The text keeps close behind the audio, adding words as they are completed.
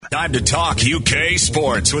Time to talk UK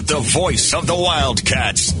sports with the voice of the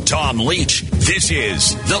Wildcats, Tom Leach. This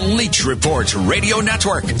is the Leach Report Radio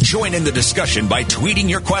Network. Join in the discussion by tweeting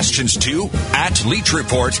your questions to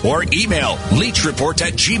 @LeachReport or email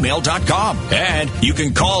leachreport@gmail.com. And you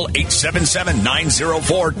can call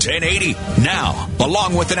 877-904-1080. Now,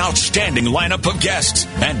 along with an outstanding lineup of guests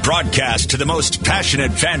and broadcast to the most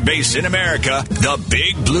passionate fan base in America, the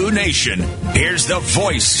Big Blue Nation. Here's the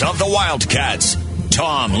voice of the Wildcats,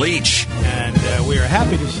 Tom Leach. And we are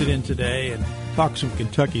happy to sit in today and talk some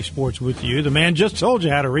Kentucky sports with you. The man just told you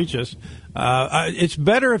how to reach us. It's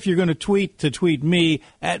better if you're going to tweet me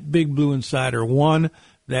at Big Blue Insider 1.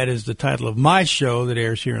 That is the title of my show that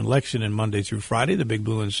airs here in Lexington Monday through Friday, the Big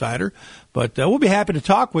Blue Insider. But we'll be happy to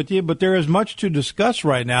talk with you, but there is much to discuss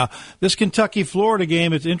right now. This Kentucky-Florida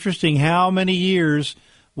game, it's interesting how many years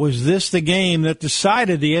was this the game that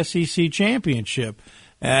decided the SEC championship.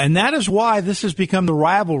 And that is why this has become the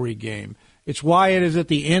rivalry game. It's why it is at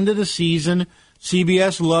the end of the season.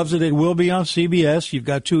 CBS loves it. It will be on CBS. You've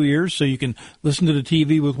got 2 ears, so you can listen to the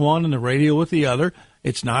TV with one and the radio with the other.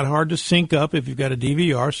 It's not hard to sync up if you've got a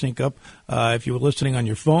DVR. Sync up if you were listening on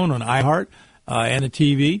your phone, on iHeart, and the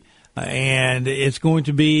TV. And it's going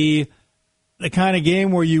to be the kind of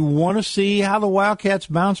game where you want to see how the Wildcats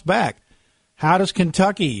bounce back. How does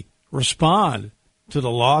Kentucky respond to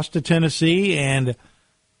the loss to Tennessee? And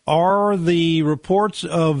are the reports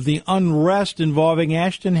of the unrest involving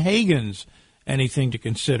Ashton Hagans anything to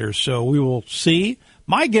consider? So we will see.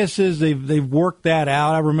 My guess is they've worked that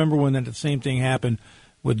out. I remember when the same thing happened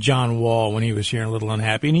with John Wall when he was here and a little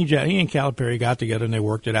unhappy. And he and Calipari got together and they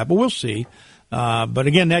worked it out. But we'll see. But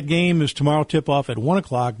again, that game is tomorrow, tip-off at 1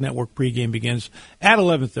 o'clock. Network pregame begins at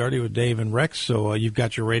 11:30 with Dave and Rex. So you've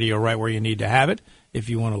got your radio right where you need to have it if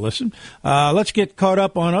you want to listen. Let's get caught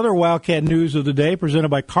up on other Wildcat news of the day, presented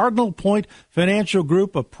by Cardinal Point Financial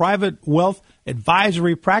Group, a private wealth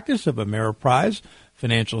advisory practice of Ameriprise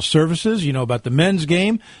Financial Services. You know about the men's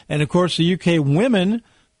game. And, of course, the UK women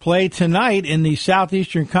play tonight in the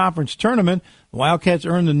Southeastern Conference Tournament. The Wildcats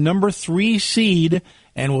earned the number 3 seed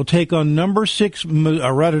and will take on number 6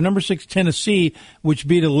 Tennessee, which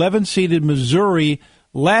beat 11-seeded Missouri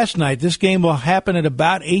last night. This game will happen at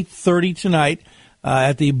about 8:30 tonight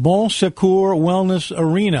at the Bon Secours Wellness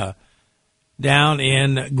Arena down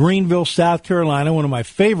in Greenville, South Carolina, one of my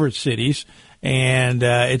favorite cities. And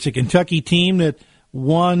it's a Kentucky team that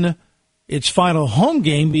won its final home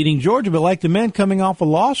game, beating Georgia, but like the men coming off a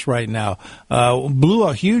loss right now, blew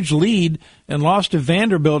a huge lead and lost to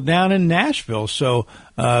Vanderbilt down in Nashville. So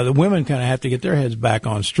the women kind of have to get their heads back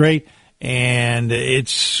on straight. And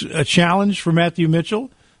it's a challenge for Matthew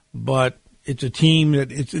Mitchell, but it's a team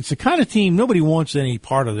that it's the kind of team nobody wants any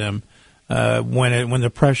part of them when the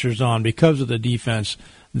pressure's on because of the defense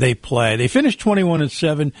they play. They finished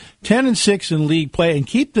 21-7, 10-6 in league play, and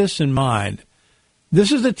keep this in mind.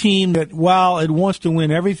 This is a team that, while it wants to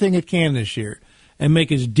win everything it can this year and make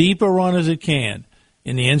as deep a run as it can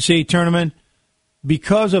in the NCAA tournament,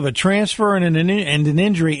 because of a transfer and an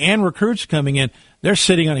injury and recruits coming in, they're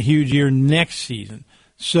sitting on a huge year next season.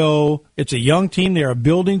 So it's a young team. They are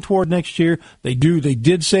building toward next year. They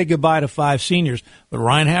did say goodbye to 5 seniors, but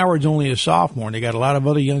Ryan Howard's only a sophomore, and they got a lot of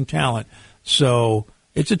other young talent. So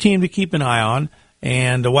it's a team to keep an eye on.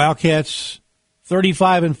 And the Wildcats,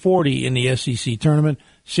 35-40 in the SEC tournament,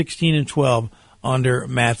 16-12 under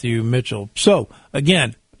Matthew Mitchell. So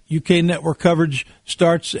again, UK network coverage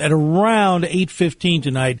starts at around 8:15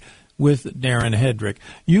 tonight with Darren Hedrick.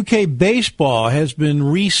 UK baseball has been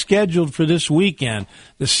rescheduled for this weekend.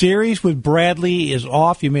 The series with Bradley is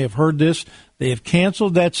off. You may have heard this. They have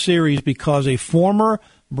canceled that series because a former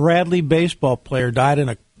Bradley baseball player died in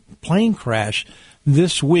a plane crash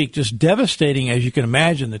this week. Just devastating, as you can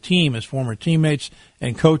imagine, the team, his former teammates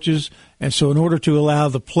and coaches. And so in order to allow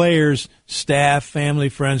the players, staff, family,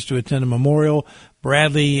 friends to attend a memorial,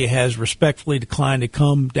 Bradley has respectfully declined to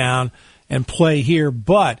come down and play here.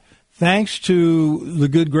 But thanks to the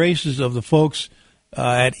good graces of the folks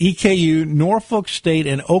at EKU, Norfolk State,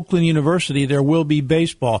 and Oakland University, there will be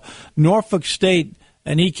baseball. Norfolk State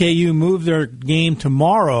and EKU move their game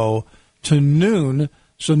tomorrow to noon,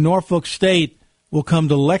 so Norfolk State will come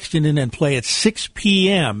to Lexington and play at 6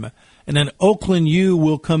 p.m., and then Oakland U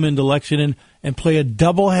will come into Lexington and play a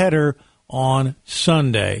doubleheader on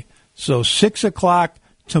Sunday. So 6 o'clock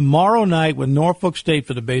tomorrow night with Norfolk State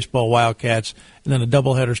for the baseball Wildcats, and then a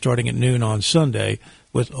doubleheader starting at noon on Sunday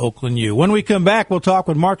with Oakland U. When we come back, we'll talk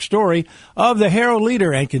with Mark Story of the Herald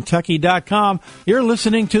Leader and Kentucky.com. You're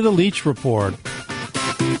listening to the Leach Report.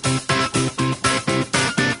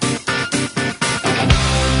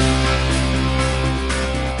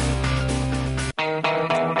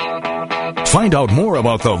 Find out more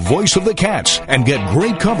about the voice of the Cats and get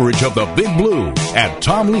great coverage of the Big Blue at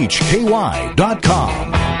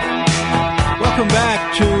TomLeachKY.com. Welcome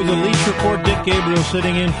back to the Leach Report. Dick Gabriel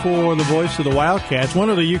sitting in for the voice of the Wildcats. One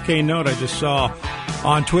other UK note I just saw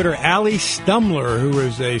on Twitter, Ali Stumler, who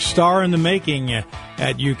is a star in the making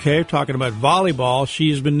at UK, talking about volleyball. She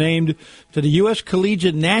has been named to the U.S.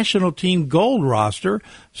 Collegiate National Team Gold roster,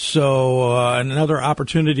 so another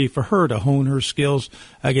opportunity for her to hone her skills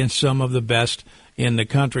against some of the best in the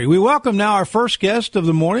country. We welcome now our first guest of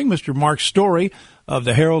the morning, Mr. Mark Story of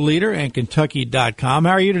the Herald Leader and Kentucky.com.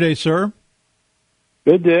 How are you today, sir?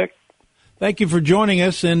 Good, Dick. Thank you for joining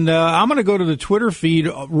us, and I'm going to go to the Twitter feed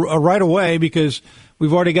right away because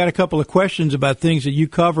we've already got a couple of questions about things that you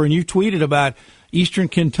cover, and you tweeted about Eastern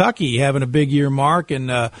Kentucky having a big year, Mark,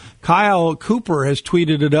 and Kyle Cooper has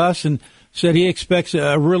tweeted at us and said he expects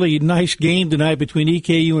a really nice game tonight between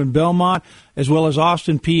EKU and Belmont, as well as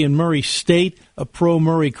Austin Peay and Murray State, a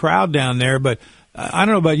pro-Murray crowd down there. But I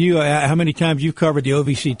don't know about you, how many times you've covered the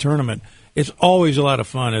OVC tournament. It's always a lot of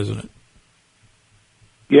fun, isn't it?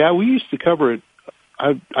 Yeah, we used to cover it.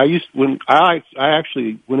 I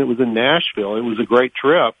actually when it was in Nashville, it was a great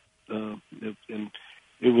trip, and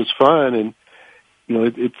it was fun. And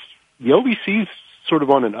it's the OVC's sort of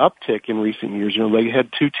on an uptick in recent years. They had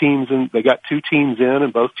two teams in, they got two teams in,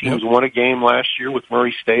 and both teams won a game last year with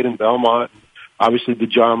Murray State and Belmont. Obviously, the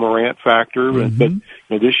John Morant factor, but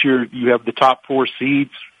this year you have the top four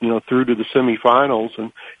seeds, through to the semifinals,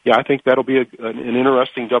 and yeah, I think that'll be an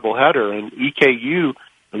interesting doubleheader. And EKU.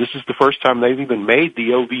 This is the first time they've even made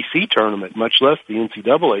the OVC tournament, much less the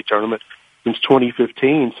NCAA tournament, since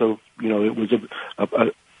 2015. So,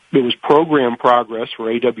 it was program progress for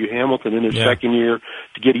A.W. Hamilton in his second year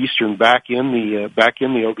to get Eastern back in the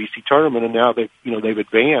OVC tournament, and now they've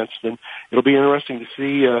advanced, and it'll be interesting to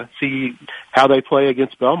see how they play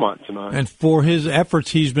against Belmont tonight. And for his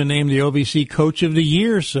efforts, he's been named the OVC Coach of the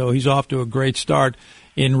Year, so he's off to a great start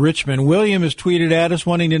in Richmond. William has tweeted at us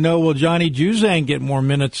wanting to know, will Johnny Juzang get more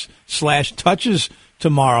minutes/touches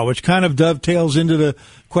tomorrow, which kind of dovetails into the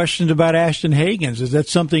questions about Ashton Hagans. Is that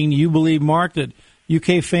something you believe, Mark, that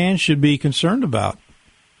UK fans should be concerned about?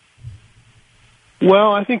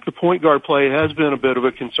 Well, I think the point guard play has been a bit of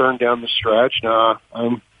a concern down the stretch. Now,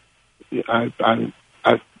 I've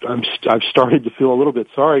started to feel a little bit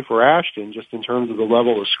sorry for Ashton, just in terms of the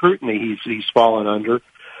level of scrutiny he's fallen under.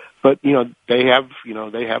 But they have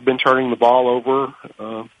been turning the ball over.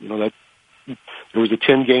 That there was a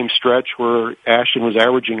 10-game stretch where Ashton was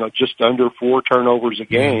averaging just under 4 turnovers a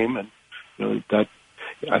game, and that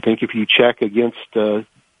I think if you check against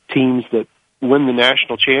teams that win the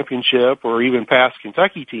national championship, or even past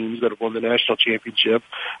Kentucky teams that have won the national championship,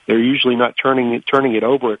 they're usually not turning it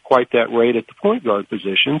over at quite that rate at the point guard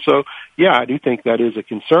position. So, yeah, I do think that is a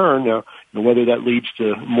concern. Now, whether that leads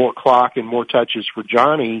to more clock and more touches for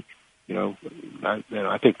Johnny,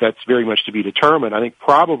 I think that's very much to be determined. I think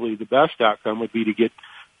probably the best outcome would be to get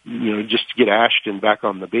Ashton back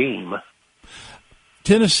on the beam.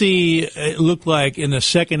 Tennessee, it looked like in the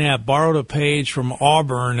second half, borrowed a page from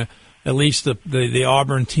Auburn, at least the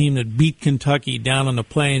Auburn team that beat Kentucky down on the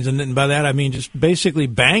Plains. And then by that I mean just basically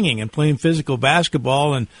banging and playing physical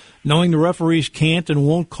basketball and knowing the referees can't and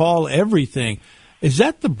won't call everything. Is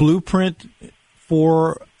that the blueprint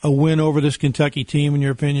for a win over this Kentucky team, in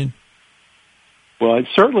your opinion? Well, it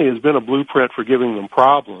certainly has been a blueprint for giving them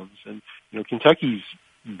problems. And, Kentucky's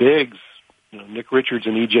bigs, Nick Richards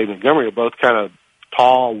and E.J. Montgomery are both kind of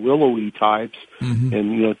tall, willowy types. Mm-hmm.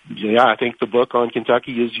 And, I think the book on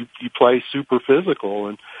Kentucky is you play super physical.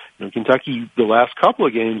 And, Kentucky, the last couple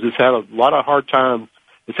of games, has had a hard time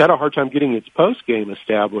getting its post game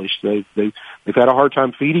established. They've had a hard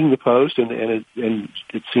time feeding the post, and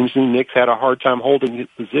it seems to me Nick's had a hard time holding his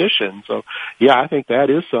position. So, yeah, I think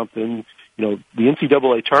that is something. The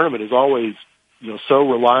NCAA tournament is always, so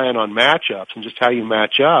reliant on matchups and just how you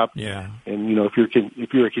match up. Yeah. And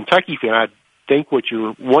if you're a Kentucky fan, I think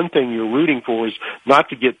one thing you're rooting for is not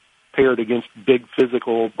to get paired against big,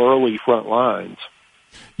 physical, burly front lines.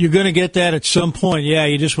 You're going to get that at some point. Yeah,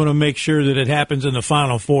 you just want to make sure that it happens in the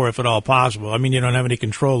Final Four, if at all possible. I mean, you don't have any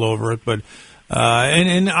control over it, but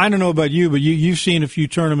and I don't know about you, but you've seen a few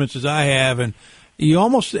tournaments as I have, and you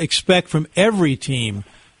almost expect from every team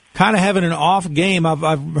kind of having an off game.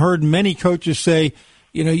 I've heard many coaches say,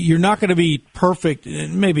 you're not going to be perfect.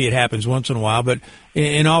 Maybe it happens once in a while, but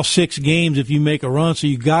in all 6 games, if you make a run, so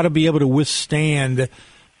you got to be able to withstand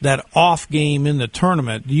that off game in the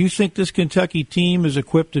tournament. Do you think this Kentucky team is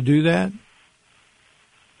equipped to do that?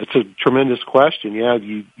 It's a tremendous question. Yeah,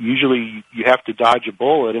 you have to dodge a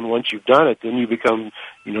bullet, and once you've done it, then you become,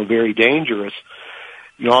 very dangerous.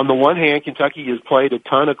 on the one hand, Kentucky has played a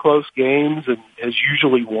ton of close games and has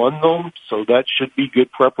usually won them, so that should be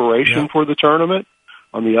good preparation for the tournament.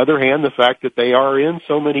 On the other hand, the fact that they are in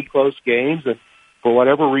so many close games, and for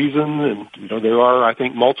whatever reason, and there are, I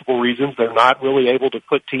think, multiple reasons, they're not really able to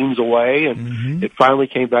put teams away, and it finally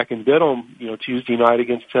came back and bit them, Tuesday night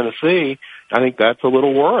against Tennessee. I think that's a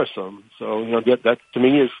little worrisome. So, that to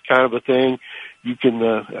me is kind of a thing you can.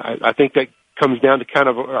 I think that comes down to kind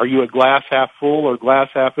of, are you a glass half full or glass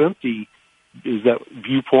half empty? Is that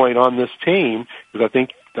viewpoint on this team? Because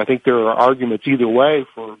I think there are arguments either way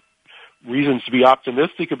for reasons to be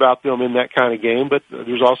optimistic about them in that kind of game, but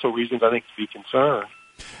there's also reasons I think to be concerned.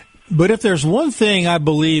 But if there's one thing I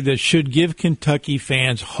believe that should give Kentucky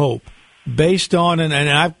fans hope, based on, and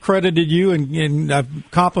I've credited you and I've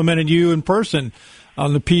complimented you in person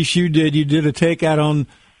on the piece you did a takeout on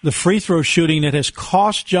the free throw shooting that has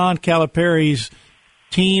cost John Calipari's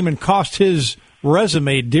team and cost his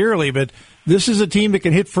resume dearly, but this is a team that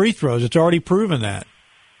can hit free throws. It's already proven that.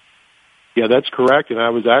 Yeah, that's correct. And I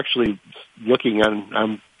was actually looking on,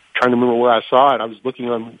 I'm trying to remember where I saw it. I was looking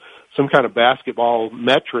on some kind of basketball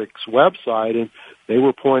metrics website, and they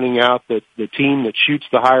were pointing out that the team that shoots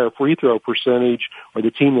the higher free throw percentage, or the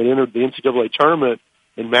team that entered the NCAA tournament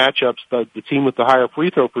in matchups, the team with the higher free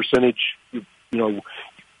throw percentage,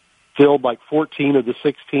 filled like 14 of the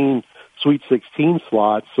 16 Sweet 16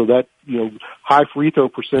 slots. So that, high free throw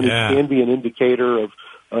percentage can be an indicator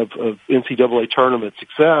of NCAA tournament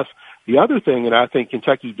success. The other thing that I think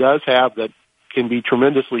Kentucky does have that can be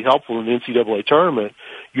tremendously helpful in the NCAA tournament,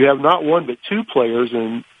 you have not one but two players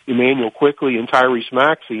in Emmanuel Quickley and Tyrese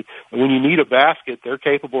Maxey. And when you need a basket, they're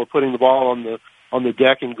capable of putting the ball on the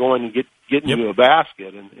deck and going and getting you a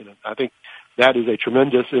basket. And I think that is a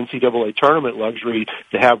tremendous NCAA tournament luxury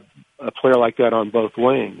to have a player like that on both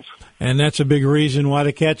wings. And that's a big reason why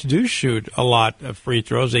the Cats do shoot a lot of free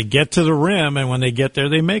throws. They get to the rim, and when they get there,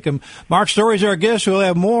 they make them. Mark Story is our guest. We'll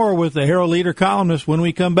have more with the Herald Leader columnist when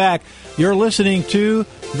we come back. You're listening to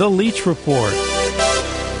The Leach Report.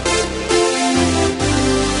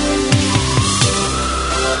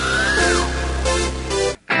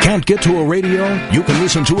 Can't get to a radio? You can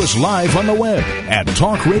listen to us live on the web at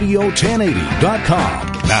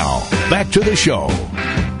talkradio1080.com. Now, back to the show.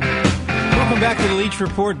 Welcome back to the Leach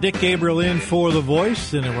Report. Dick Gabriel in for The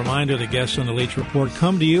Voice. And a reminder, the guests on the Leach Report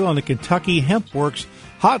come to you on the Kentucky Hemp Works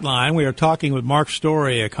hotline. We are talking with Mark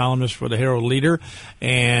Story, a columnist for the Herald Leader.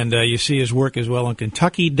 And you see his work as well on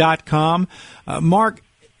Kentucky.com. Mark,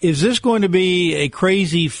 is this going to be a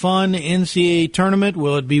crazy, fun NCAA tournament?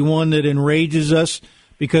 Will it be one that enrages us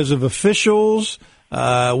because of officials?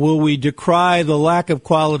 Will we decry the lack of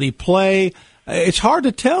quality play? It's hard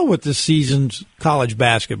to tell with this season's college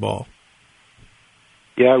basketball.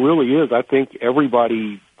 Yeah, it really is. I think a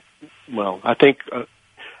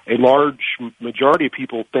large majority of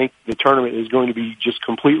people think the tournament is going to be just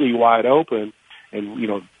completely wide open, and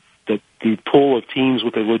that the pool of teams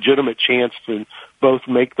with a legitimate chance to both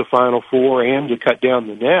make the Final Four and to cut down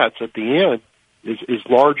the nets at the end is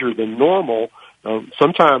larger than normal.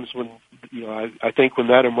 Sometimes when I think when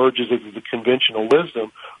that emerges as the conventional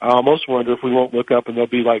wisdom, I almost wonder if we won't look up and there'll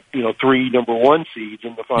be 3 number 1 seeds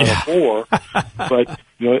in the Final Four. But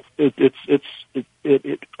it's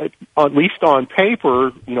at least on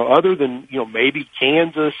paper, other than maybe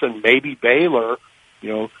Kansas and maybe Baylor,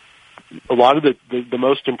 a lot of the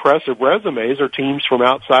most impressive resumes are teams from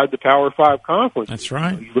outside the Power 5 conference. That's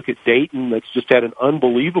right. You look at Dayton, that's just had an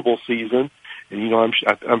unbelievable season. And,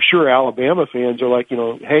 I'm sure Alabama fans are like,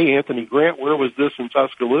 hey, Anthony Grant, where was this in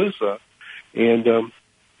Tuscaloosa? And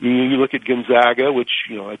you look at Gonzaga, which,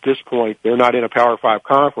 at this point, they're not in a Power 5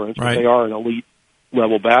 conference, right, but they are an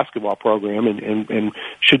elite-level basketball program and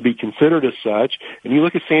should be considered as such. And you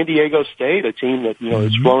look at San Diego State, a team that,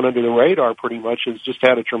 has flown under the radar pretty much, has just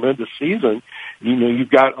had a tremendous season. You've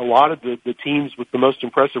got a lot of the teams with the most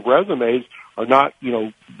impressive resumes are not,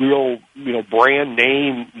 real, brand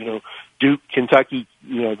name, Duke, Kentucky,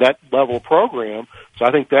 that level program. So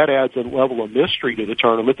I think that adds a level of mystery to the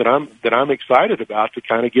tournament that I'm excited about, to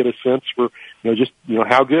kind of get a sense for,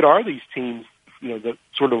 how good are these teams, that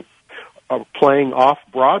sort of are playing off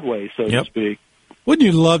Broadway, so to speak. Wouldn't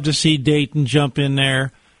you love to see Dayton jump in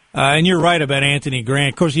there? And you're right about Anthony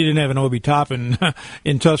Grant. Of course, he didn't have an Obi Toppin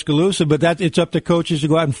in Tuscaloosa, but it's up to coaches to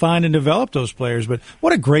go out and find and develop those players. But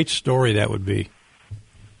what a great story that would be.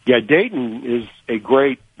 Yeah, Dayton is a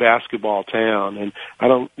great basketball town, and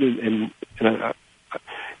the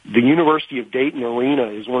University of Dayton Arena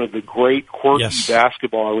is one of the great quirky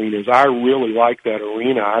basketball arenas. I really like that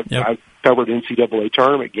arena. I've covered NCAA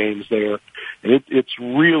tournament games there, and it's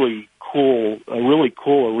really cool. A really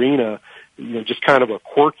cool arena. just kind of a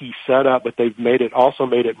quirky setup, but they've also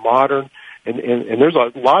made it modern. And there's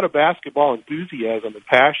a lot of basketball enthusiasm and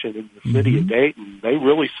passion in the city of Dayton. They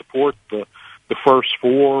really support the first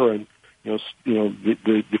four and the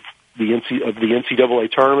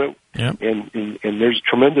NCAA tournament. Yep. And there's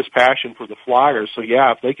tremendous passion for the Flyers. So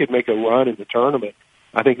yeah, if they could make a run in the tournament,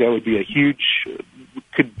 I think that would be a huge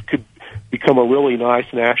could become a really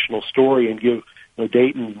nice national story and give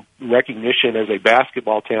Dayton recognition as a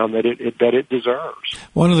basketball town that it deserves.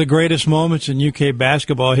 One of the greatest moments in UK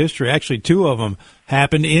basketball history, actually two of them,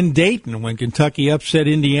 happened in Dayton when Kentucky upset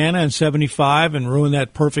Indiana in 75 and ruined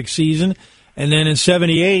that perfect season. And then in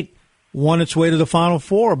 78, won its way to the Final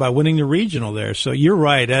Four by winning the regional there. So you're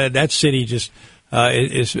right. That city just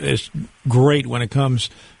is great when it comes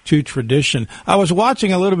to tradition. I was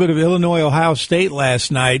watching a little bit of Illinois-Ohio State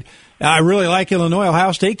last night. I really like Illinois.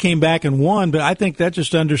 Ohio State came back and won, but I think that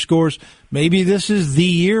just underscores maybe this is the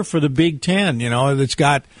year for the Big Ten, that's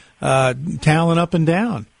got talent up and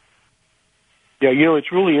down. Yeah,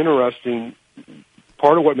 it's really interesting.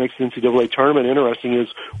 Part of what makes the NCAA tournament interesting is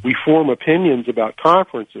we form opinions about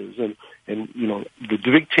conferences, and the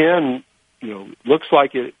Big Ten, looks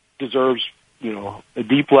like it deserves, a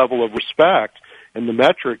deep level of respect, and the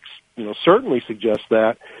metrics, certainly suggest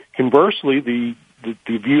that. Conversely, the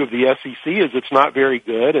view of the SEC is it's not very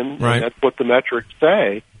good, and that's what the metrics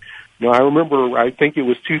say. I remember, I think it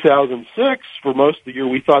was 2006, for most of the year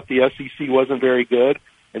we thought the SEC wasn't very good,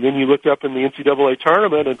 and then you looked up in the NCAA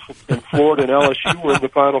tournament, and Florida and LSU were in the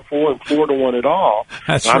Final Four, and Florida won it all.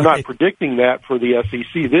 I'm not predicting that for the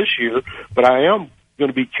SEC this year, but I am going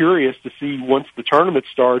to be curious to see once the tournament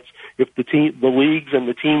starts if the leagues and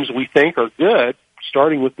the teams we think are good,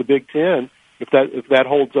 starting with the Big Ten, if that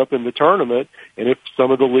holds up in the tournament, and if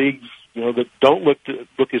some of the leagues that don't look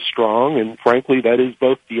as strong, and frankly that is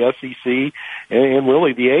both the SEC and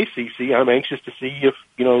really the ACC. I'm anxious to see if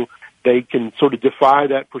they can sort of defy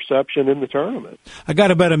that perception in the tournament. I got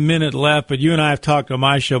about a minute left, but you and I have talked on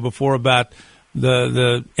my show before about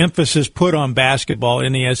the emphasis put on basketball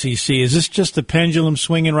in the SEC. Is this just the pendulum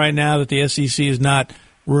swinging right now that the SEC is not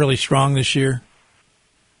really strong this year?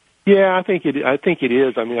 Yeah, I think it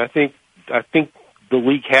is. I mean, I think the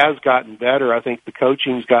league has gotten better. I think the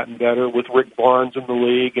coaching's gotten better with Rick Barnes in the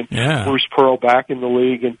league and Bruce Pearl back in the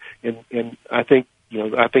league, and I think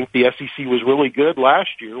the SEC was really good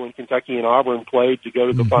last year when Kentucky and Auburn played to go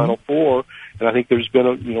to the Final Four, and I think there's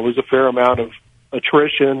been there's a fair amount of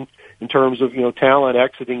attrition in terms of talent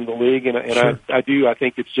exiting the league, and I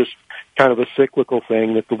think it's just kind of a cyclical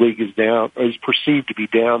thing that the league is down, or is perceived to be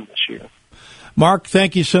down this year. Mark,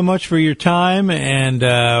 thank you so much for your time, and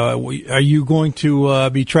are you going to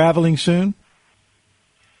be traveling soon?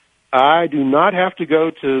 I do not have to go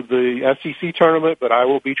to the SEC tournament, but I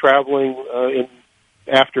will be traveling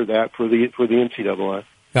after that for the NCAA.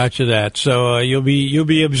 Gotcha that. So you'll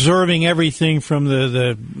be observing everything from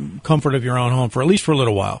the comfort of your own home for at least for a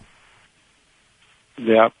little while.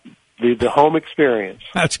 Yeah. The home experience.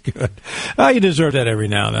 That's good. You deserve that every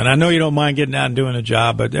now and then. I know you don't mind getting out and doing a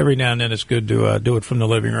job, but every now and then it's good to do it from the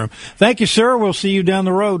living room. Thank you, sir. We'll see you down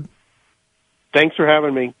the road. Thanks for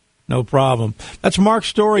having me. No problem. That's Mark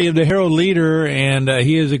Story of the Herald Leader, and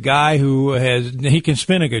he is a guy who he can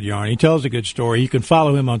spin a good yarn. He tells a good story. You can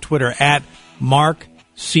follow him on Twitter at Mark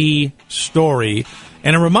C. Story.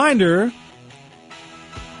 And a reminder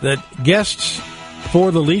that guests for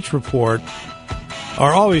the Leach Report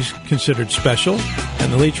are always considered special,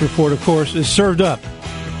 and the Leach Report, of course, is served up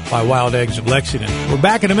by Wild Eggs of Lexington. We're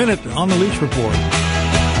back in a minute on the Leach Report.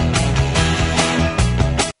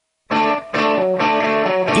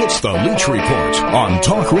 It's the Leach Report on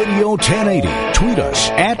Talk Radio 1080. Tweet us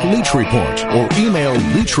at Leach Report or email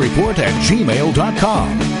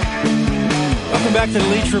leachreport@gmail.com. Welcome back to the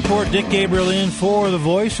Leach Report. Dick Gabriel in for The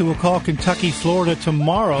Voice, who will call Kentucky, Florida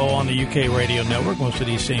tomorrow on the UK radio network, most of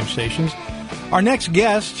these same stations. Our next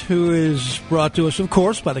guest, who is brought to us, of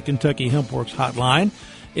course, by the Kentucky Hempworks Hotline,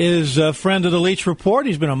 is a friend of the Leach Report.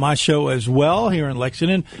 He's been on my show as well here in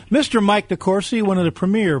Lexington. Mr. Mike DeCourcy, one of the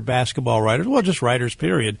premier basketball writers, well, just writers,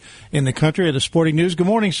 period, in the country of the Sporting News. Good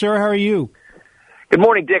morning, sir. How are you? Good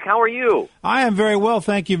morning, Dick. How are you? I am very well,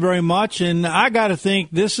 thank you very much. And I got to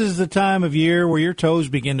think this is the time of year where your toes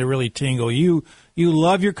begin to really tingle. You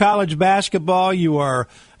love your college basketball. You are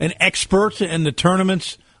an expert, and the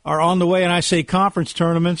tournaments are on the way, and I say conference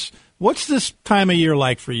tournaments. What's this time of year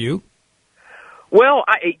like for you? Well,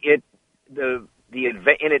 in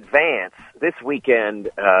advance, this weekend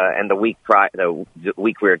and the week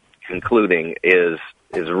we're concluding is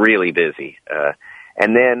really busy.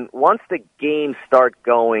 And then once the games start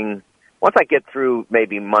going, once I get through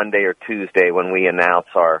maybe Monday or Tuesday when we announce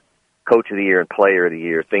our Coach of the Year and Player of the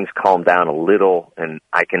Year, things calm down a little, and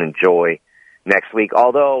I can enjoy next week.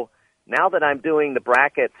 Although, now that I'm doing the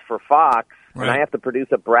brackets for Fox, right, and I have to produce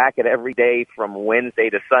a bracket every day from Wednesday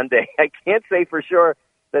to Sunday, I can't say for sure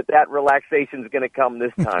that relaxation is going to come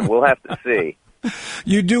this time. We'll have to see.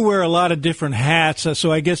 You do wear a lot of different hats,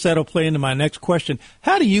 so I guess that'll play into my next question.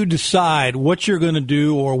 How do you decide what you're going to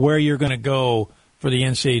do or where you're going to go for the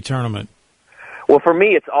NCAA tournament? Well, for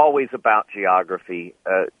me, it's always about geography.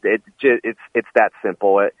 It's that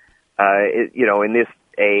simple. In this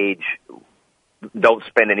age, don't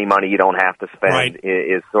spend any money you don't have to spend, right,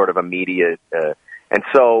 is sort of immediate. And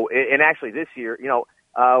so, and actually this year,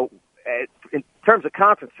 in terms of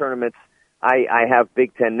conference tournaments, I have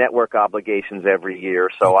Big Ten Network obligations every year,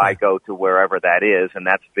 so okay, I go to wherever that is, and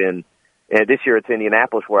that's been, this year it's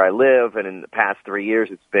Indianapolis where I live, and in the past 3 years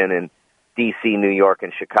it's been in D.C., New York,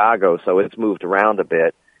 and Chicago, so it's moved around a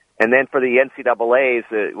bit. And then for the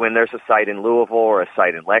NCAAs, when there's a site in Louisville or a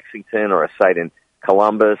site in Lexington or a site in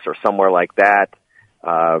Columbus or somewhere like that,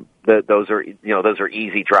 those are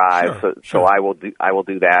easy drives. Sure, so I will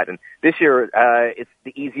do that. And this year, it's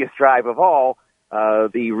the easiest drive of all.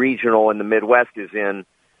 The regional in the Midwest is in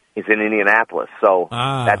Indianapolis, so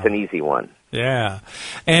that's an easy one. Yeah.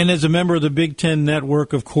 And as a member of the Big Ten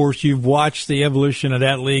Network, of course, you've watched the evolution of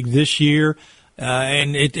that league this year,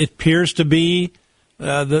 and it appears to be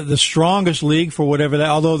the strongest league for whatever that,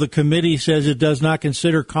 although the committee says it does not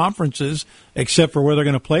consider conferences except for where they're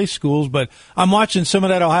going to play schools. But I'm watching some of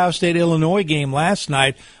that Ohio State-Illinois game last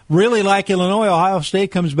night. Really like Illinois. Ohio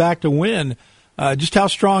State comes back to win. Just how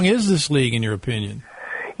strong is this league, in your opinion?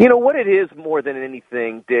 You know, what it is more than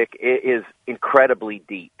anything, Dick, it is incredibly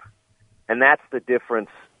deep. And that's the difference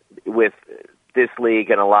with this league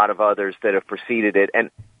and a lot of others that have preceded it. And,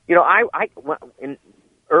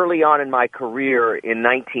 early on in my career in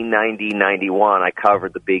 1990-91, I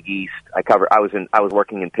covered the Big East. I was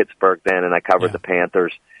working in Pittsburgh then, and I covered the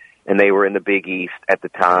Panthers, and they were in the Big East at the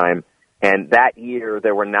time. And that year,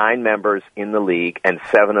 there were 9 members in the league, and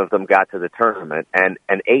 7 of them got to the tournament, and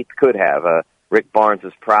an 8th could have. Rick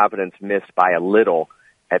Barnes' Providence missed by a little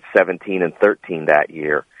at 17-13 that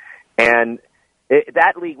year. And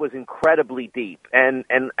that league was incredibly deep and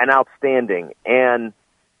outstanding. And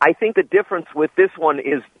I think the difference with this one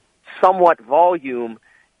is somewhat volume.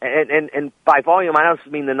 And by volume, I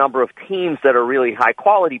don't mean the number of teams that are really high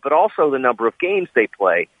quality, but also the number of games they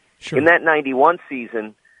play. Sure. In that 91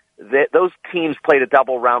 season, those teams played a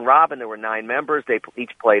double round robin. There were 9 members. They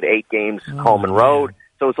each played 8 games home and road.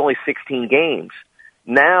 So it's only 16 games.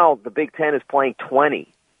 Now the Big Ten is playing 20.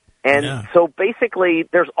 And so basically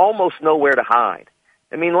there's almost nowhere to hide.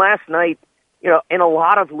 I mean, last night, in a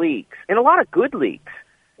lot of leagues, in a lot of good leagues,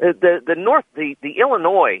 the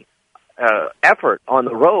Illinois effort on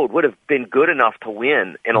the road would have been good enough to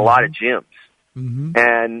win in a lot of gyms. Mm-hmm.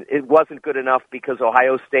 And it wasn't good enough because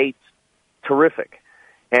Ohio State's terrific.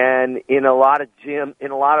 And in a lot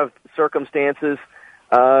of circumstances,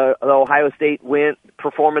 the Ohio State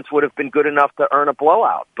performance would have been good enough to earn a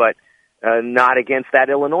blowout, but not against that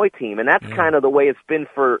Illinois team. And that's kind of the way it's been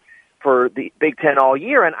for the Big Ten all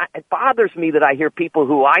year. And it bothers me that I hear people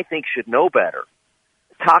who I think should know better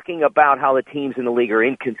talking about how the teams in the league are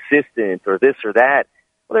inconsistent or this or that.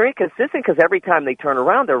 Well, they're inconsistent because every time they turn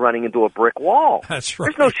around, they're running into a brick wall. That's right.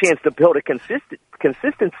 There's no chance to build a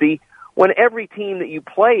consistency when every team that you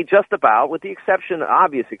play, just about, with the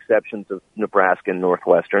obvious exceptions of Nebraska and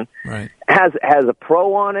Northwestern, right, has a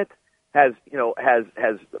pro on it, has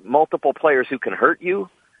multiple players who can hurt you.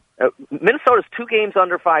 Minnesota's 2 games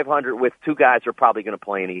under 500 with 2 guys who are probably going to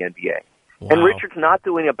play in the NBA. Wow. And Richard's not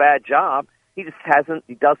doing a bad job. He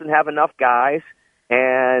doesn't have enough guys,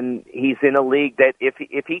 and he's in a league that if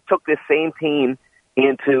he took this same team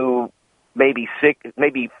into maybe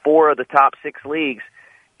 4 of the top 6 leagues,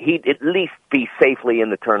 he'd at least be safely in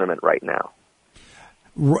the tournament right now.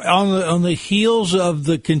 On the heels of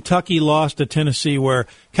the Kentucky loss to Tennessee, where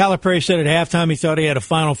Calipari said at halftime he thought he had a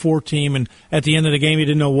Final Four team, and at the end of the game he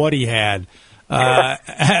didn't know what he had.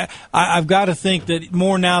 I've got to think that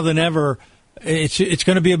more now than ever, it's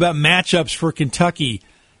going to be about matchups for Kentucky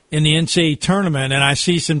in the NCAA tournament. And I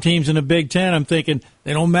see some teams in the Big Ten. I'm thinking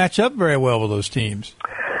they don't match up very well with those teams.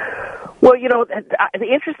 Well,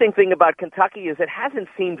 the interesting thing about Kentucky is it hasn't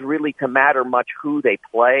seemed really to matter much who they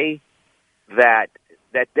play. That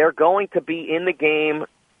they're going to be in the game.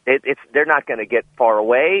 They're not going to get far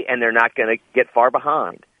away, and they're not going to get far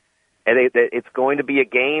behind. And it's going to be a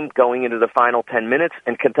game going into the final 10 minutes,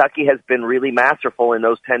 and Kentucky has been really masterful in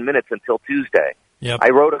those 10 minutes until Tuesday. Yep. I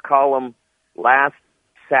wrote a column last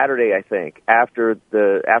Saturday, I think, after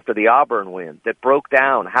the Auburn win that broke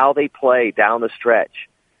down how they play down the stretch.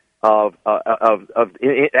 I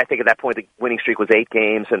think at that point the winning streak was 8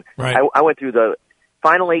 games, and right. I went through the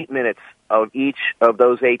final 8 minutes of each of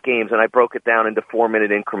those 8 games, and I broke it down into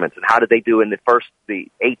 4-minute increments. And how did they do in the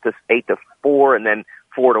 8 to 4, and then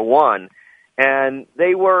 4 to 1? And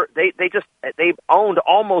they owned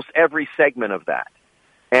almost every segment of that,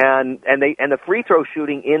 and the free throw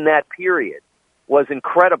shooting in that period was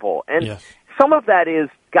incredible. And yes. Some of that is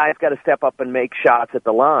guys got to step up and make shots at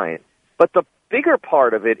the line, but the bigger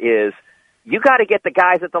part of it is you got to get the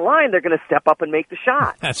guys at the line. They're going to step up and make the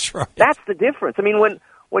shot. That's right. That's the difference. I mean, when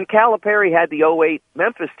Calipari had the 08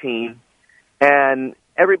 Memphis team, and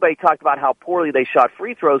everybody talked about how poorly they shot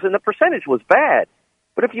free throws, and the percentage was bad.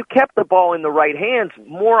 But if you kept the ball in the right hands,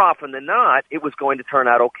 more often than not, it was going to turn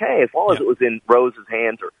out okay, as long as it was in Rose's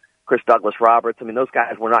hands or Chris Douglas-Roberts. I mean, those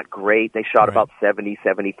guys were not great. They shot about 70,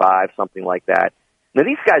 75, something like that. Now,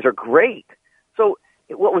 these guys are great. So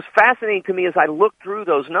what was fascinating to me as I looked through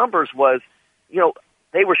those numbers was,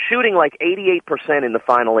 they were shooting like 88% in the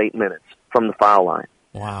final 8 minutes from the foul line.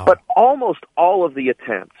 Wow. But almost all of the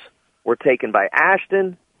attempts were taken by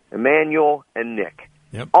Ashton, Emmanuel, and Nick.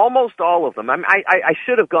 Yep. Almost all of them. I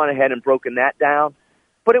should have gone ahead and broken that down,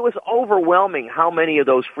 but it was overwhelming how many of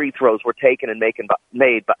those free throws were taken and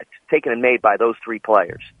made by those 3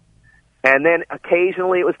 players. And then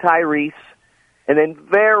occasionally it was Tyrese, and then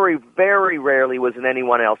very, very rarely was it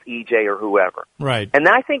anyone else, EJ or whoever. Right. And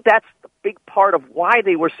I think that's the big part of why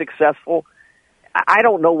they were successful. I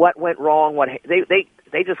don't know what went wrong.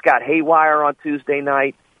 They just got haywire on Tuesday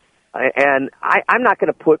night, and I'm not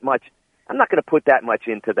going to put that much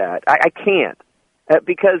into that. I can't,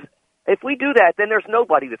 because if we do that, then there's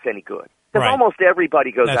nobody that's any good. Because almost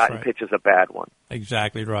everybody goes out and pitches a bad one.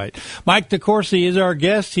 Exactly right. Mike DeCourcy is our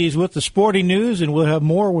guest. He's with the Sporting News, and we'll have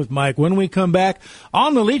more with Mike when we come back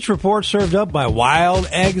on the Leach Report, served up by Wild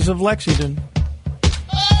Eggs of Lexington.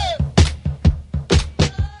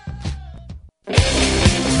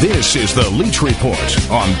 This is the Leach Report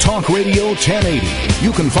on Talk Radio 1080.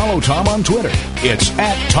 You can follow Tom on Twitter. It's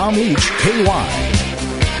 @TomLeachKY.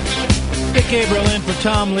 Dick Gabriel in for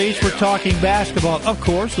Tom Leach. We're talking basketball, of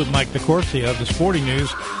course, with Mike DeCourcy of the Sporting News.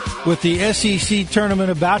 With the SEC tournament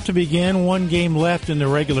about to begin, 1 game left in the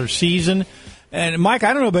regular season. And, Mike,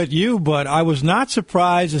 I don't know about you, but I was not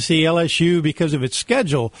surprised to see LSU because of its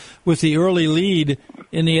schedule with the early lead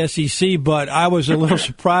in the SEC, but I was a little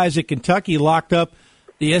surprised that Kentucky locked up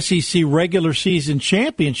the SEC regular season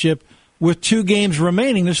championship with 2 games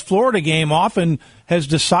remaining. This Florida game often has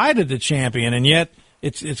decided the champion, and yet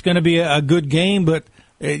it's going to be a good game, but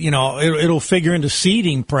it'll figure into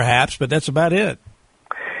seeding perhaps, but that's about it.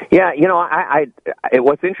 Yeah,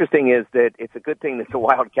 what's interesting is that it's a good thing that the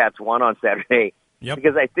Wildcats won on Saturday. Yep.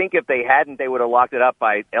 Because I think if they hadn't, they would have locked it up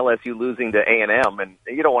by LSU losing to A&M, and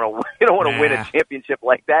you don't want to win a championship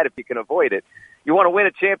like that if you can avoid it. You want to win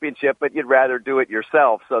a championship, but you'd rather do it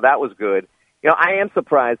yourself. So that was good. I am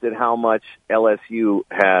surprised at how much LSU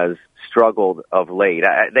has struggled of late.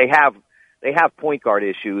 They have point guard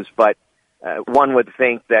issues, but one would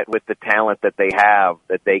think that with the talent that they have,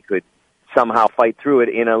 that they could somehow fight through it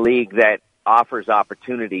in a league that offers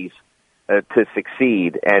opportunities to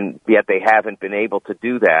succeed, and yet they haven't been able to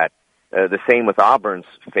do that. The same with Auburn's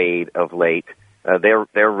fade of late. They're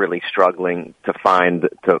really struggling to find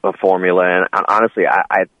a formula, and honestly,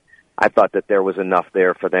 I thought that there was enough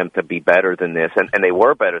there for them to be better than this, and they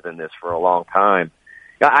were better than this for a long time.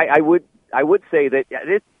 I would say that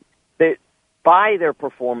by their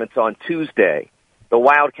performance on Tuesday, the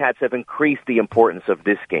Wildcats have increased the importance of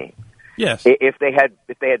this game. Yes, if they had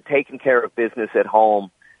taken care of business at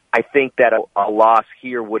home, I think that a loss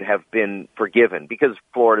here would have been forgiven because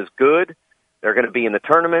Florida's good. They're going to be in the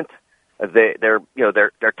tournament. They're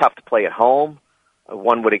tough to play at home.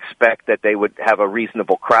 One would expect that they would have a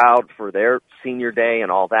reasonable crowd for their senior day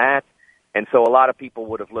and all that. And so a lot of people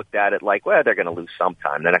would have looked at it like, well, they're going to lose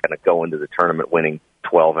sometime. They're not going to go into the tournament winning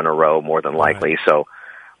 12 in a row, more than likely.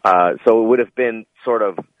 Right. So it would have been sort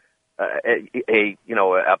of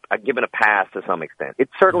given a pass to some extent. It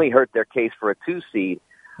certainly hurt their case for a 2 seed.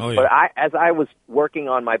 Oh, yeah. But as I was working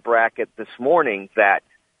on my bracket this morning that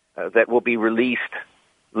will be released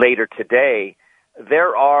later today,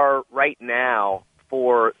 there are right now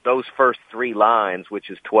for those first 3 lines, which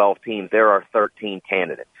is 12 teams, there are 13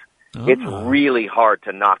 candidates. Oh. It's really hard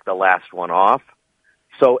to knock the last one off.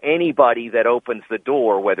 So anybody that opens the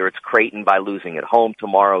door, whether it's Creighton by losing at home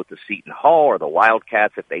tomorrow to Seton Hall, or the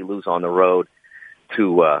Wildcats if they lose on the road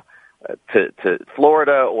to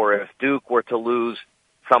Florida, or if Duke were to lose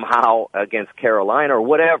somehow against Carolina or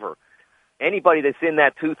whatever, anybody that's in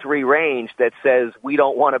that 2-3 range that says we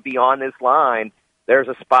don't want to be on this line, there's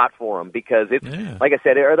a spot for them because it's like I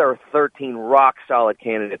said, there are 13 rock solid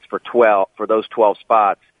candidates for those 12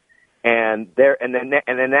 spots, and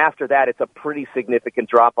then after that, it's a pretty significant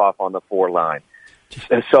drop off on the 4 line.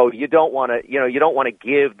 So you don't want to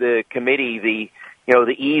give the committee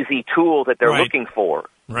the easy tool that they're looking for.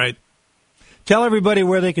 Right. Tell everybody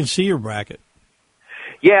where they can see your bracket.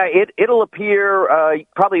 Yeah, it'll appear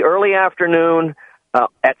probably early afternoon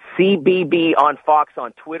at CBB on Fox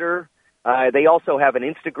on Twitter. They also have an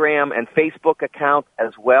Instagram and Facebook account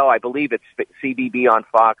as well. I believe it's CBB on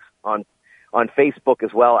Fox on Facebook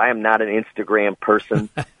as well. I am not an Instagram person,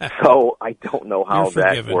 so I don't know how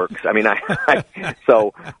that works. I mean, and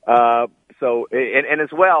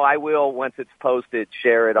as well, I will, once it's posted,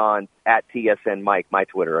 share it on @TSN Mike, my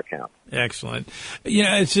Twitter account. Excellent.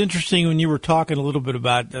 It's interesting when you were talking a little bit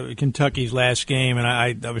about Kentucky's last game, and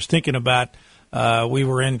I was thinking about we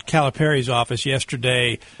were in Calipari's office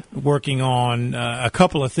yesterday working on a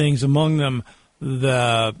couple of things, among them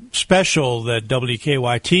the special that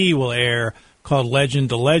WKYT will air called Legend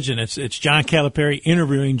to Legend. It's John Calipari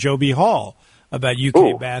interviewing Joe B. Hall about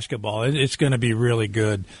UK basketball. It's going to be really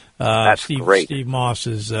good. That's great. Steve Moss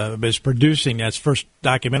is producing. That's the first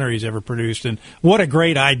documentary he's ever produced. And what a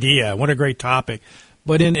great idea. What a great topic.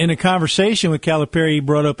 But in a conversation with Calipari, he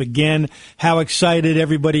brought up again how excited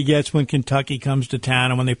everybody gets when Kentucky comes to town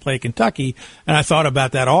and when they play Kentucky. And I thought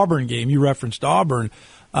about that Auburn game. You referenced Auburn.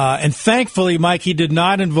 And thankfully, Mike, he did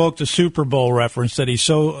not invoke the Super Bowl reference that he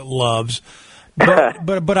so loves.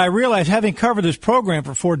 But I realize, having covered this program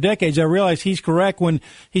for 4 decades, I realize he's correct when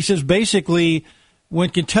he says basically when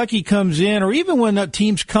Kentucky comes in, or even when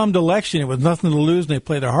teams come to Lexington with nothing to lose and they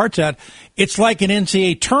play their hearts out, it's like an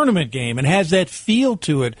NCAA tournament game and has that feel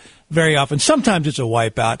to it very often. Sometimes it's a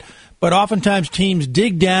wipeout, but oftentimes teams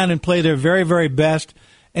dig down and play their very, very best,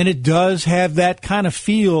 and it does have that kind of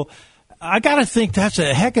feel. I got to think that's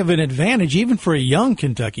a heck of an advantage, even for a young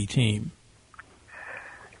Kentucky team.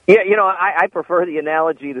 Yeah, I prefer the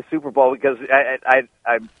analogy to Super Bowl because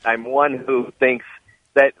I'm one who thinks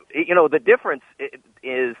that the difference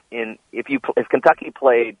is if Kentucky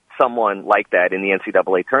played someone like that in the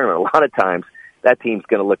NCAA tournament, a lot of times that team's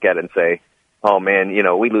going to look at it and say, "Oh man,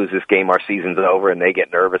 we lose this game, our season's over," and they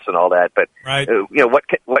get nervous and all that. But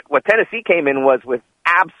what Tennessee came in was with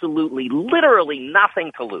absolutely, literally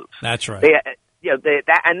nothing to lose. That's right.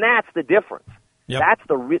 And that's the difference. Yep.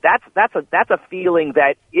 That's a feeling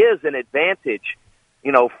that is an advantage,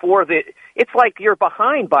 it's like you're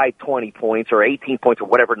behind by 20 points or 18 points or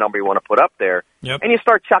whatever number you want to put up there, and you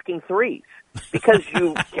start chucking threes because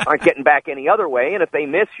you aren't getting back any other way, and if they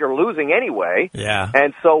miss, you're losing anyway. Yeah.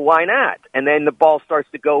 And so why not? And then the ball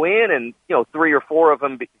starts to go in, and 3 or 4 of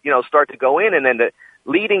them start to go in, and then the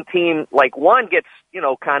leading team, like one, gets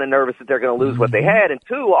kind of nervous that they're going to lose what they had, and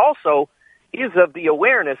 2 also is of the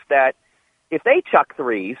awareness that if they chuck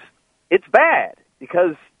threes, it's bad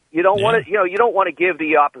because you don't want to, you don't want to give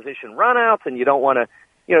the opposition runouts, and you don't want to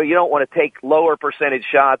take lower percentage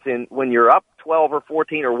shots when you're up 12 or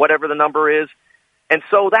 14 or whatever the number is. And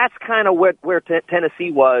so that's kind of where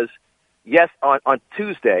Tennessee was. Yes, on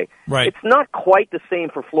Tuesday. Right. It's not quite the same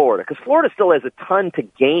for Florida because Florida still has a ton to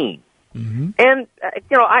gain. Mm-hmm. And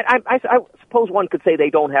I suppose one could say they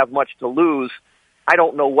don't have much to lose. I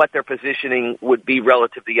don't know what their positioning would be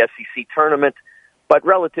relative to the SEC tournament, but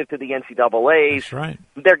relative to the NCAA's, that's right.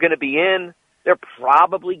 They're going to be in. They're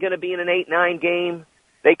probably going to be in an 8-9 game.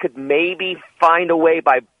 They could maybe find a way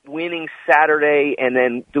by winning Saturday and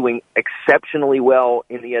then doing exceptionally well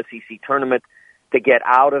in the SEC tournament to get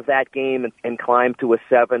out of that game and climb to a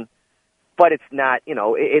 7. But it's not,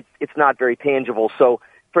 it's not very tangible. So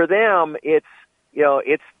for them, it's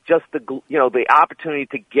just the opportunity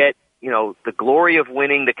to get, the glory of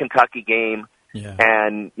winning the Kentucky game,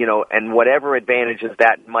 and whatever advantages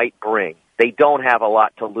that might bring. They don't have a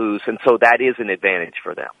lot to lose, and so that is an advantage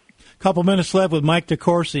for them. Couple minutes left with Mike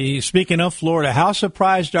DeCourcy. Speaking of Florida, how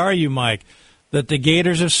surprised are you, Mike, that the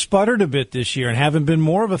Gators have sputtered a bit this year and haven't been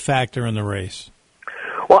more of a factor in the race?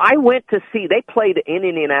 Well, I went to see, they played in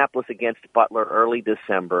Indianapolis against Butler early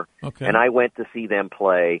December, and I went to see them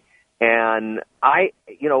play. And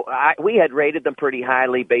we had rated them pretty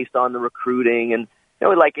highly based on the recruiting, and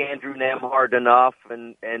we like Andrew Nemhard enough,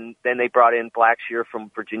 and then they brought in Blackshear from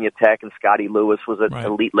Virginia Tech, and Scotty Lewis was an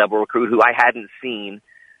elite level recruit who I hadn't seen,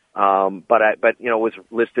 but was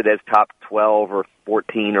listed as top 12 or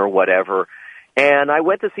 14 or whatever. And I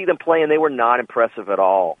went to see them play, and they were not impressive at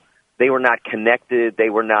all. They were not connected. They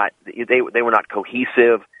were not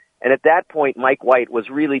cohesive. And at that point, Mike White was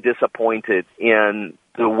really disappointed in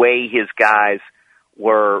the way his guys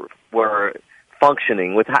were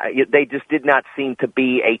functioning. They just did not seem to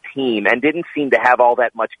be a team and didn't seem to have all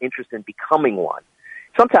that much interest in becoming one.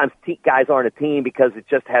 Sometimes guys aren't a team because it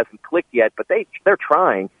just hasn't clicked yet, but they're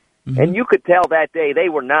trying. Mm-hmm. And you could tell that day they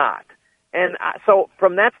were not. And so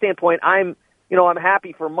from that standpoint, I'm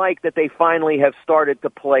happy for Mike that they finally have started to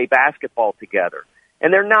play basketball together.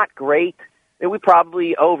 And they're not great. We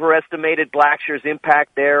probably overestimated Blackshear's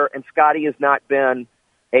impact there, and Scotty has not been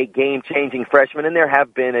a game-changing freshman, and there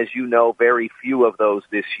have been, as you know, very few of those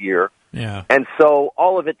this year. Yeah. And so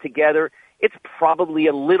all of it together, it's probably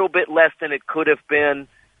a little bit less than it could have been,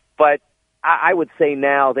 but I would say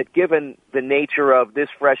now that given the nature of this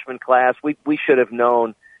freshman class, we should have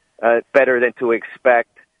known better than to expect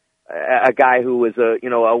a guy who was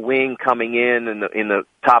a wing coming in the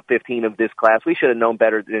top 15 of this class. We should have known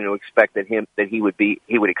better than to expect that he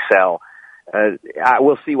would excel.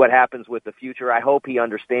 We'll see what happens with the future. I hope he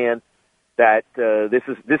understands that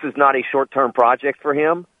this is not a short-term project for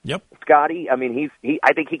him. Yep. Scotty. I mean,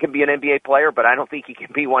 I think he can be an NBA player, but I don't think he can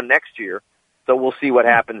be one next year. So we'll see what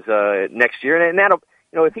happens next year, and that'll,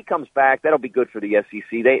 if he comes back, that'll be good for the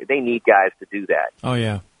SEC. They need guys to do that. Oh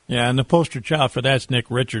yeah, yeah. And the poster child for that's Nick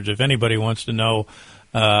Richards. If anybody wants to know,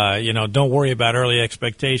 don't worry about early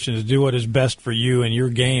expectations. Do what is best for you and your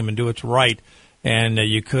game, and do what's right. And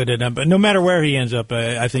you could end up, but no matter where he ends up,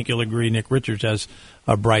 I think you'll agree Nick Richards has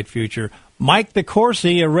a bright future. Mike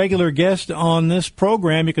DeCourcy, a regular guest on this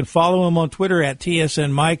program. You can follow him on Twitter at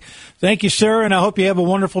TSN Mike. Thank you, sir, and I hope you have a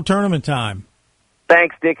wonderful tournament time.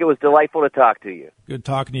 Thanks, Dick. It was delightful to talk to you. Good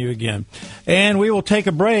talking to you again. And we will take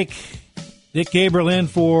a break. Dick Gabriel in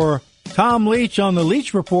for Tom Leach on the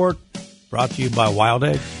Leach Report, brought to you by Wild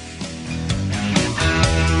Egg.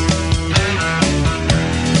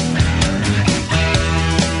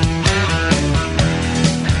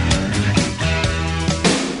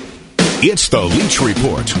 It's the Leach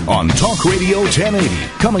Report on Talk Radio 1080.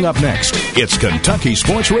 Coming up next, it's Kentucky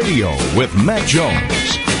Sports Radio with Matt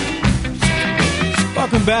Jones.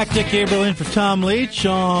 Welcome back. Dick Gabriel in for Tom Leach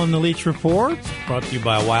on the Leach Report, brought to you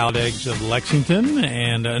by Wild Eggs of Lexington.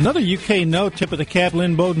 And another UK note, tip of the cap,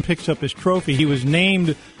 Lynn Bowden picks up his trophy. He was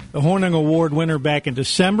named the Hornung Award winner back in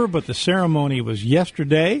December, but the ceremony was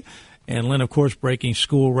yesterday. And Lynn, of course, breaking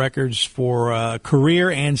school records for career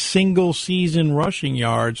and single-season rushing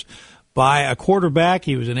yards by a quarterback.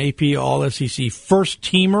 He was an AP All-SEC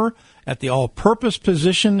first-teamer at the all-purpose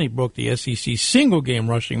position. He broke the SEC single-game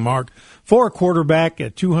rushing mark for a quarterback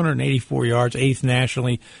at 284 yards, 8th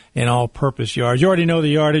nationally in all-purpose yards. You already know the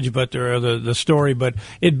yardage, but the story, but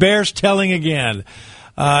it bears telling again.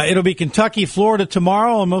 It'll be Kentucky, Florida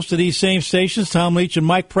tomorrow on most of these same stations. Tom Leach and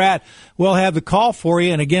Mike Pratt will have the call for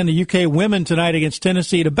you. And again, the UK women tonight against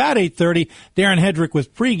Tennessee at about 8:30. Darren Hedrick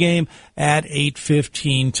with pregame at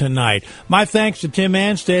 8:15 tonight. My thanks to Tim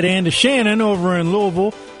Anstead and to Shannon over in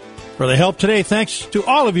Louisville for the help today. Thanks to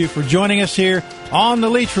all of you for joining us here on the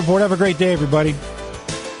Leach Report. Have a great day, everybody.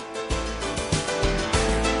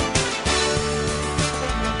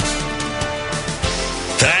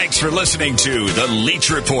 Thanks for listening to The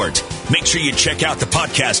Leach Report. Make sure you check out the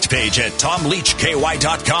podcast page at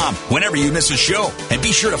TomLeachKY.com whenever you miss a show. And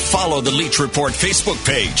be sure to follow The Leach Report Facebook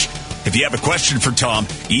page. If you have a question for Tom,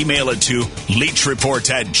 email it to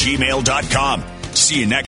leachreport@gmail.com. See you next